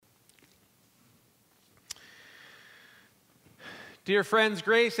Dear friends,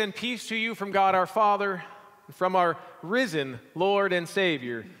 grace and peace to you from God our Father, and from our risen Lord and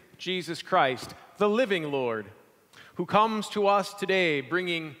Savior, Jesus Christ, the living Lord, who comes to us today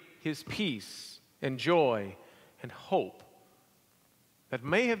bringing his peace and joy and hope that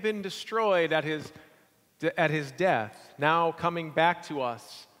may have been destroyed at his death, now coming back to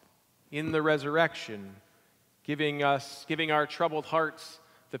us in the resurrection, giving our troubled hearts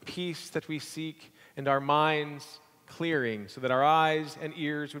the peace that we seek and our minds clearing so that our eyes and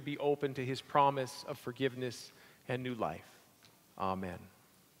ears would be open to his promise of forgiveness and new life. Amen.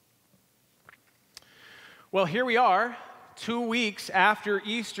 Well, here we are, 2 weeks after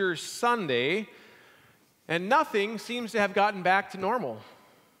Easter Sunday, and nothing seems to have gotten back to normal.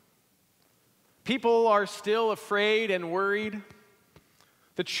 People are still afraid and worried.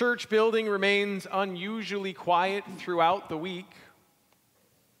 The church building remains unusually quiet throughout the week.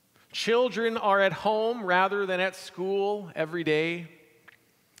 Children are at home rather than at school every day.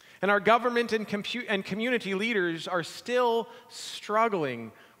 And our government and community leaders are still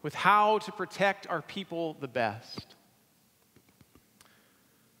struggling with how to protect our people the best.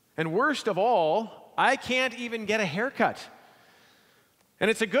 And worst of all, I can't even get a haircut. And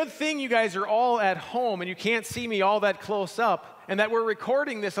it's a good thing you guys are all at home and you can't see me all that close up, and that we're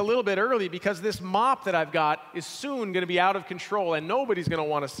recording this a little bit early because this mop that I've got is soon going to be out of control and nobody's going to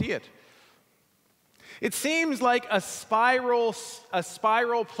want to see it. It seems like a spiral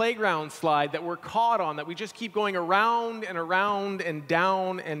playground slide that we're caught on, that we just keep going around and around and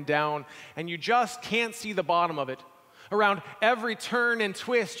down, and you just can't see the bottom of it. Around every turn and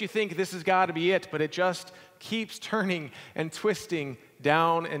twist, you think this has got to be it, but it just keeps turning and twisting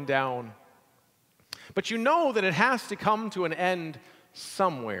down and down. But you know that it has to come to an end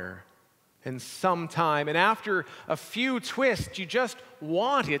somewhere and sometime. And after a few twists, you just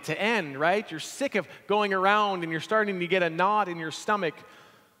want it to end, right? You're sick of going around and you're starting to get a knot in your stomach.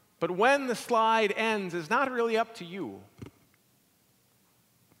 But when the slide ends, it's not really up to you.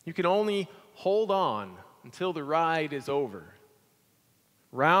 You can only hold on until the ride is over.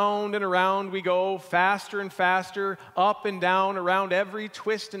 Round and around we go, faster and faster, up and down, around every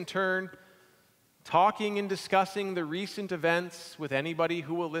twist and turn, talking and discussing the recent events with anybody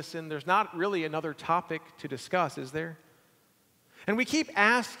who will listen. There's not really another topic to discuss, is there? And we keep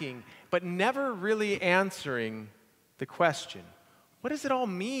asking, but never really answering the question, what does it all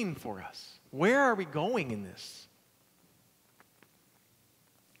mean for us? Where are we going in this?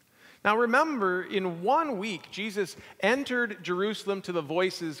 Now remember, in 1 week, Jesus entered Jerusalem to the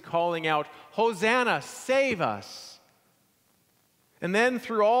voices calling out, "Hosanna, save us." And then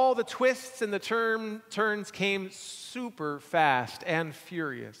through all the twists and the turns came super fast and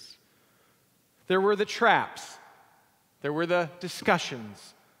furious. There were the traps. There were the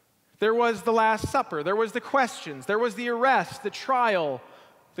discussions. There was the Last Supper. There was the questions. There was the arrest, the trial,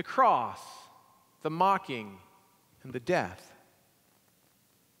 the cross, the mocking, and the death.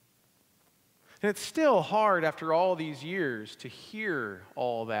 And it's still hard after all these years to hear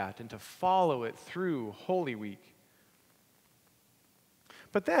all that and to follow it through Holy Week.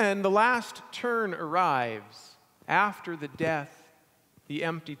 But then the last turn arrives after the death, the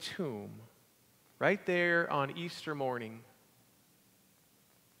empty tomb, right there on Easter morning.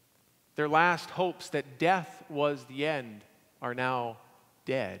 Their last hopes that death was the end are now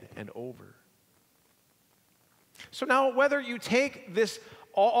dead and over. So now, whether you take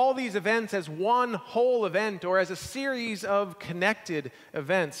all these events as one whole event or as a series of connected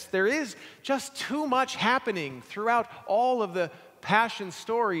events, there is just too much happening throughout all of the passion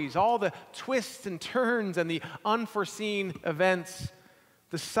stories, all the twists and turns and the unforeseen events,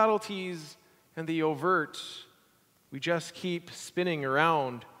 the subtleties and the overt. We just keep spinning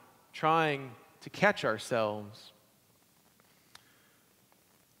around, trying to catch ourselves.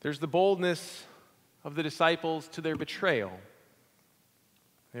 There's the boldness of the disciples to their betrayal.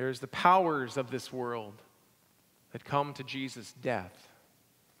 There's the powers of this world that come to Jesus' death.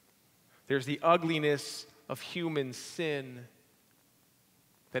 There's the ugliness of human sin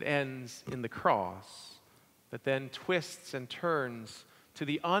that ends in the cross, that then twists and turns to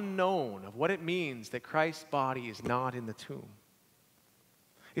the unknown of what it means that Christ's body is not in the tomb.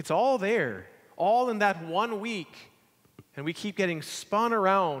 It's all there, all in that 1 week, and we keep getting spun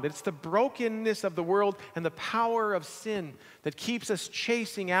around. It's the brokenness of the world and the power of sin that keeps us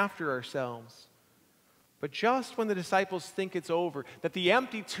chasing after ourselves. But just when the disciples think it's over, that the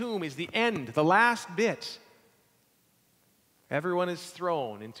empty tomb is the end, the last bit, everyone is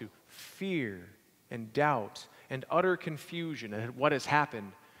thrown into fear and doubt and utter confusion at what has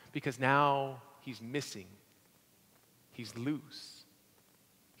happened, because now he's missing. He's loose.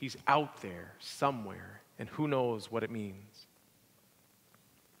 He's out there somewhere, and who knows what it means.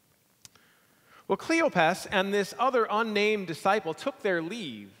 Well, Cleopas and this other unnamed disciple took their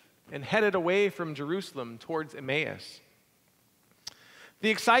leave and headed away from Jerusalem towards Emmaus. The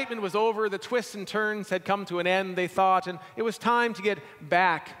excitement was over, the twists and turns had come to an end, they thought, and it was time to get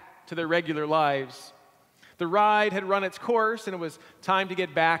back to their regular lives. The ride had run its course, and it was time to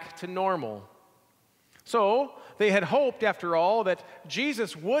get back to normal. So, they had hoped, after all, that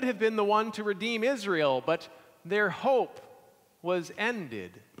Jesus would have been the one to redeem Israel, but their hope was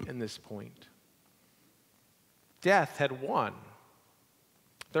ended in this point. Death had won.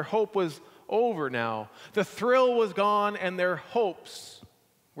 Their hope was over now. The thrill was gone, and their hopes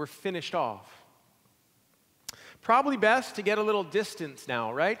were finished off. Probably best to get a little distance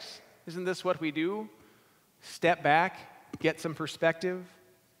now, right? Isn't this what we do? Step back, get some perspective.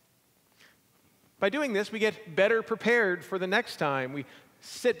 By doing this, we get better prepared for the next time. We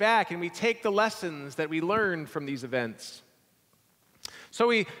sit back and we take the lessons that we learned from these events. So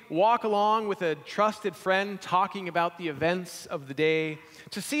we walk along with a trusted friend talking about the events of the day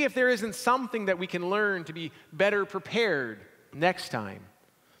to see if there isn't something that we can learn to be better prepared next time,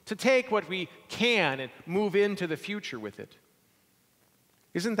 to take what we can and move into the future with it.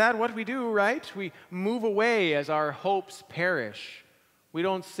 Isn't that what we do, right? We move away as our hopes perish. We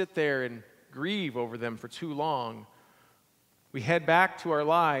don't sit there and grieve over them for too long. We head back to our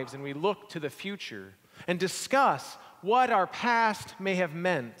lives and we look to the future and discuss what our past may have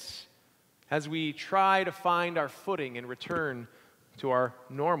meant as we try to find our footing and return to our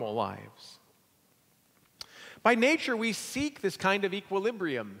normal lives. By nature, we seek this kind of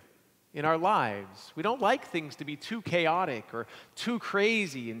equilibrium in our lives. We don't like things to be too chaotic or too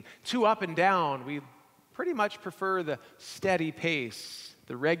crazy and too up and down. We pretty much prefer the steady pace,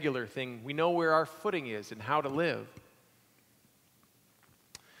 the regular thing. We know where our footing is and how to live.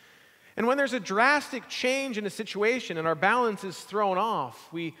 And when there's a drastic change in a situation and our balance is thrown off,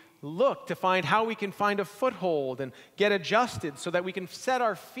 we look to find how we can find a foothold and get adjusted so that we can set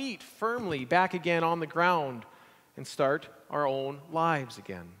our feet firmly back again on the ground and start our own lives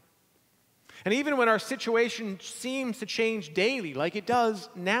again. And even when our situation seems to change daily, like it does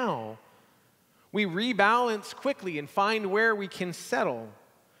now, we rebalance quickly and find where we can settle.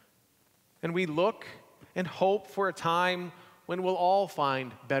 And we look and hope for a time when we'll all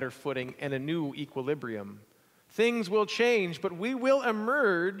find better footing and a new equilibrium. Things will change, but we will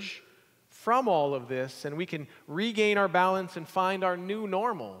emerge from all of this, and we can regain our balance and find our new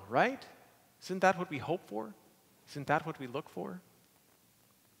normal, right? Isn't that what we hope for? Isn't that what we look for?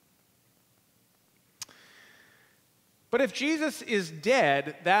 But if Jesus is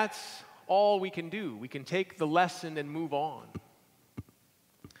dead, that's all we can do. We can take the lesson and move on.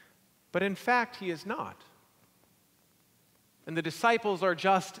 But in fact, he is not. And the disciples are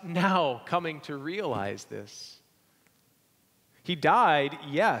just now coming to realize this. He died,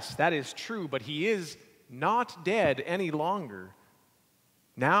 yes, that is true, but he is not dead any longer.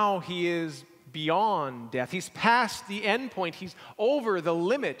 Now he is beyond death. He's past the end point. He's over the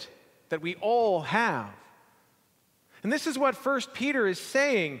limit that we all have. And this is what 1 Peter is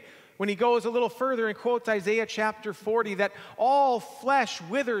saying when he goes a little further and quotes Isaiah chapter 40, that all flesh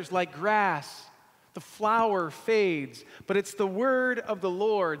withers like grass. The flower fades, but it's the word of the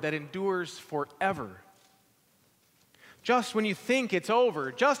Lord that endures forever. Just when you think it's over,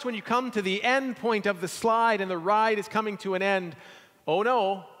 just when you come to the end point of the slide and the ride is coming to an end, oh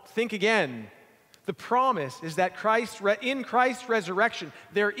no, think again. The promise is that in Christ's resurrection,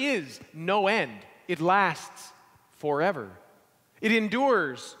 there is no end. It lasts forever. It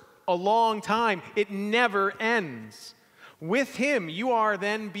endures a long time. It never ends. With him, you are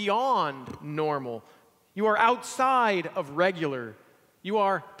then beyond normal. You are outside of regular. You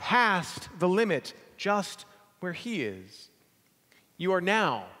are past the limit, just where he is. You are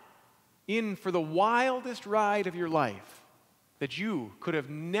now in for the wildest ride of your life that you could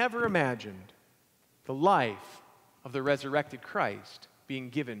have never imagined, the life of the resurrected Christ being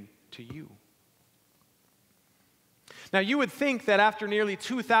given to you. Now, you would think that after nearly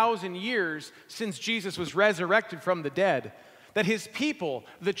 2,000 years since Jesus was resurrected from the dead, that his people,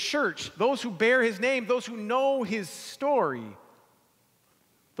 the church, those who bear his name, those who know his story,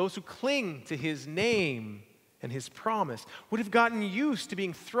 those who cling to his name and his promise, would have gotten used to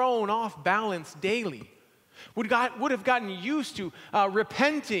being thrown off balance daily, would have gotten used to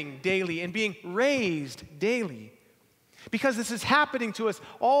repenting daily and being raised daily. Because this is happening to us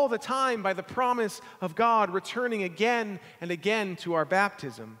all the time by the promise of God returning again and again to our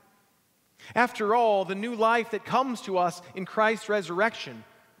baptism. After all, the new life that comes to us in Christ's resurrection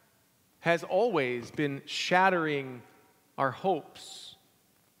has always been shattering our hopes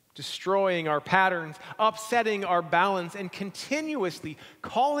destroying our patterns, upsetting our balance, and continuously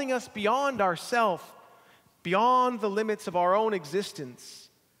calling us beyond ourselves, beyond the limits of our own existence,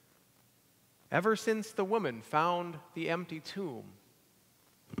 ever since the woman found the empty tomb.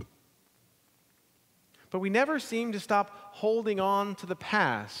 But we never seem to stop holding on to the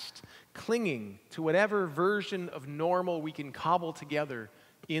past, clinging to whatever version of normal we can cobble together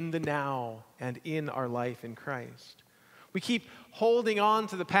in the now and in our life in Christ. We keep holding on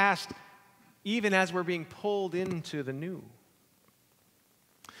to the past even as we're being pulled into the new.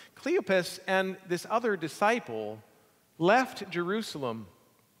 Cleopas and this other disciple left Jerusalem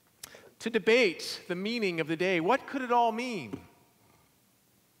to debate the meaning of the day. What could it all mean?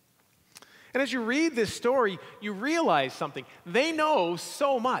 And as you read this story, you realize something. They know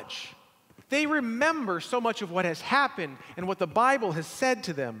so much. They remember so much of what has happened and what the Bible has said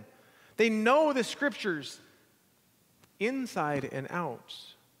to them. They know the scriptures inside and out.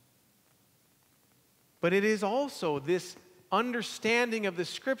 But it is also this understanding of the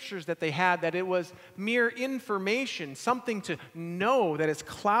scriptures that they had, that it was mere information, something to know, that is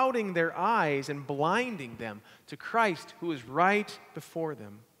clouding their eyes and blinding them to Christ who is right before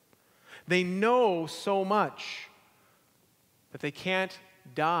them. They know so much that they can't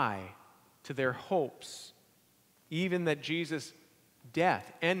die to their hopes, even that Jesus'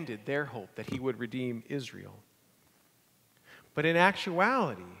 death ended their hope that he would redeem Israel. But in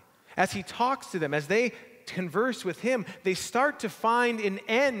actuality, as he talks to them, as they converse with him, they start to find an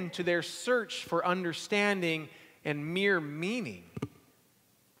end to their search for understanding and mere meaning.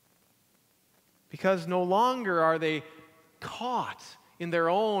 Because no longer are they caught in their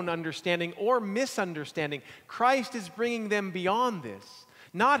own understanding or misunderstanding. Christ is bringing them beyond this.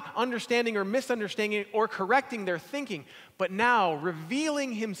 Not understanding or misunderstanding or correcting their thinking, but now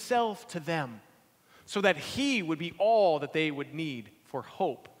revealing himself to them so that he would be all that they would need for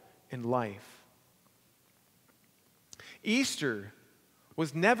hope in life. Easter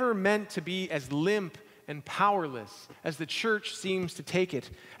was never meant to be as limp and powerless as the church seems to take it,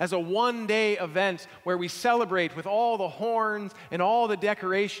 as a one-day event where we celebrate with all the horns and all the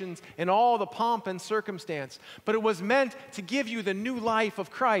decorations and all the pomp and circumstance. But it was meant to give you the new life of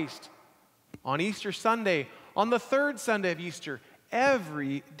Christ on Easter Sunday, on the third Sunday of Easter,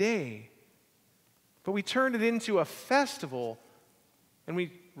 every day. But we turn it into a festival and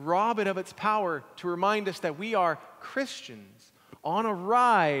we rob it of its power to remind us that we are Christians on a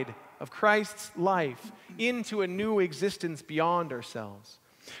ride of Christ's life into a new existence beyond ourselves.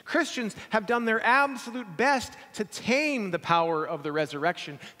 Christians have done their absolute best to tame the power of the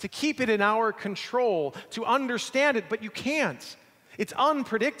resurrection, to keep it in our control, to understand it, but you can't. It's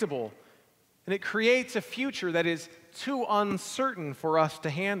unpredictable, and it creates a future that is too uncertain for us to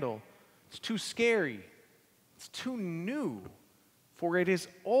handle. It's too scary. It's too new, for it is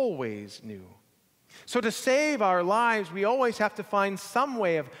always new. So to save our lives, we always have to find some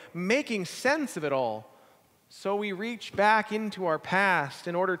way of making sense of it all. So we reach back into our past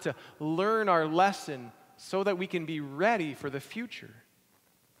in order to learn our lesson so that we can be ready for the future.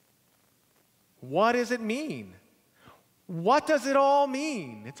 What does it mean? What does it all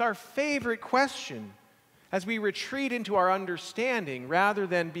mean? It's our favorite question as we retreat into our understanding rather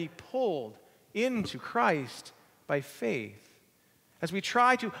than be pulled into Christ by faith. As we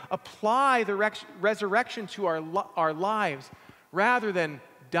try to apply the resurrection to our lives rather than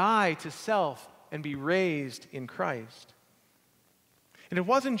die to self and be raised in Christ. And it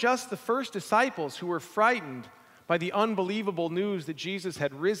wasn't just the first disciples who were frightened by the unbelievable news that Jesus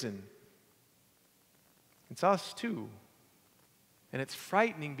had risen. It's us too. And it's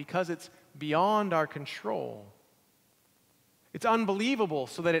frightening because it's beyond our control. It's unbelievable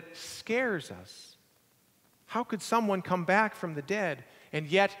so that it scares us. How could someone come back from the dead? And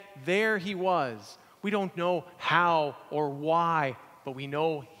yet there he was. We don't know how or why, but we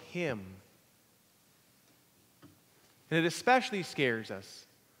know him. And it especially scares us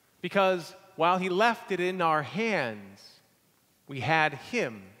because while he left it in our hands, we had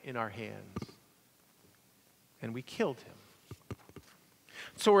him in our hands. And we killed him.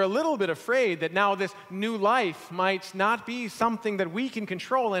 So we're a little bit afraid that now this new life might not be something that we can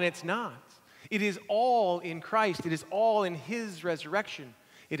control, and it's not. It is all in Christ. It is all in his resurrection.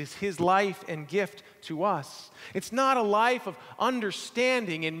 It is his life and gift to us. It's not a life of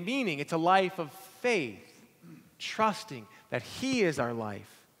understanding and meaning. It's a life of faith, trusting that he is our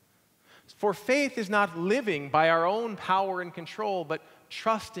life. For faith is not living by our own power and control, but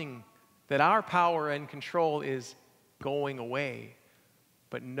trusting that our power and control is going away,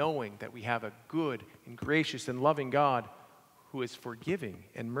 but knowing that we have a good and gracious and loving God who is forgiving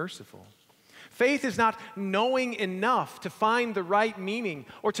and merciful. Faith is not knowing enough to find the right meaning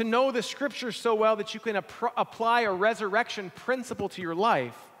or to know the Scriptures so well that you can apply a resurrection principle to your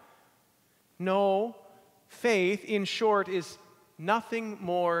life. No, faith, in short, is nothing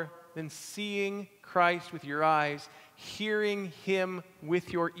more than seeing Christ with your eyes, hearing Him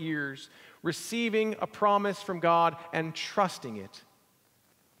with your ears, receiving a promise from God and trusting it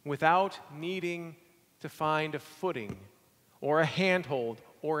without needing to find a footing or a handhold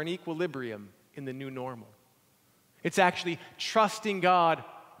or an equilibrium in the new normal. It's actually trusting God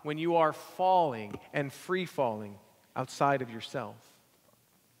when you are falling and free-falling outside of yourself.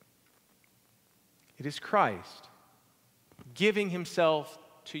 It is Christ giving Himself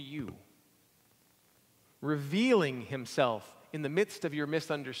to you, revealing Himself in the midst of your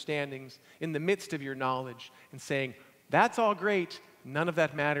misunderstandings, in the midst of your knowledge, and saying, that's all great, none of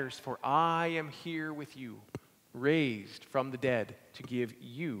that matters, for I am here with you, raised from the dead to give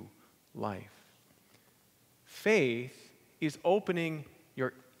you life. Faith is opening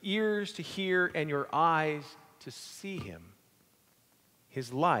your ears to hear and your eyes to see Him,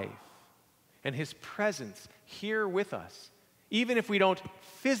 His life, and His presence here with us. Even if we don't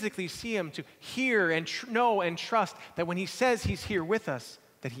physically see Him, to hear and know and trust that when He says He's here with us,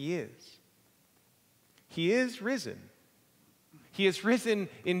 that He is. He is risen. He is risen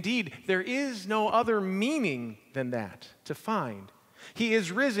indeed. There is no other meaning than that to find. He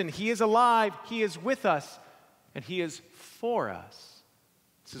is risen. He is alive. He is with us. And He is for us.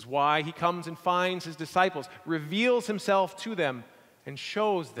 This is why He comes and finds His disciples, reveals Himself to them, and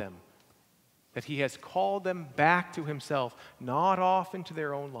shows them that He has called them back to Himself, not off into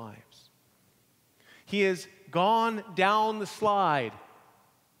their own lives. He has gone down the slide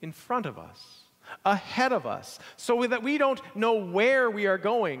in front of us, ahead of us, so that we don't know where we are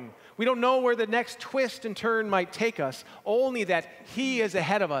going. We don't know where the next twist and turn might take us, only that He is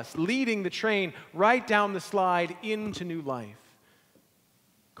ahead of us, leading the train right down the slide into new life,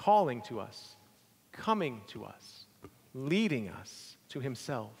 calling to us, coming to us, leading us to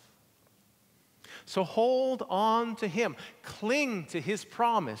Himself. So hold on to Him. Cling to His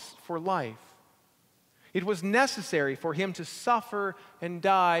promise for life. It was necessary for Him to suffer and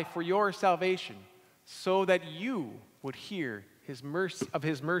die for your salvation so that you would hear His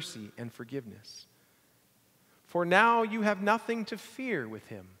mercy and forgiveness. For now you have nothing to fear with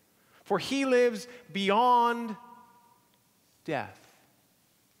Him, for He lives beyond death.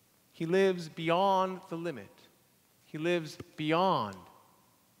 He lives beyond the limit. He lives beyond,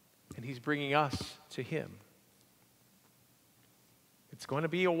 and He's bringing us to Him. It's going to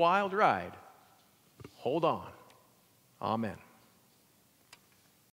be a wild ride. Hold on. Amen.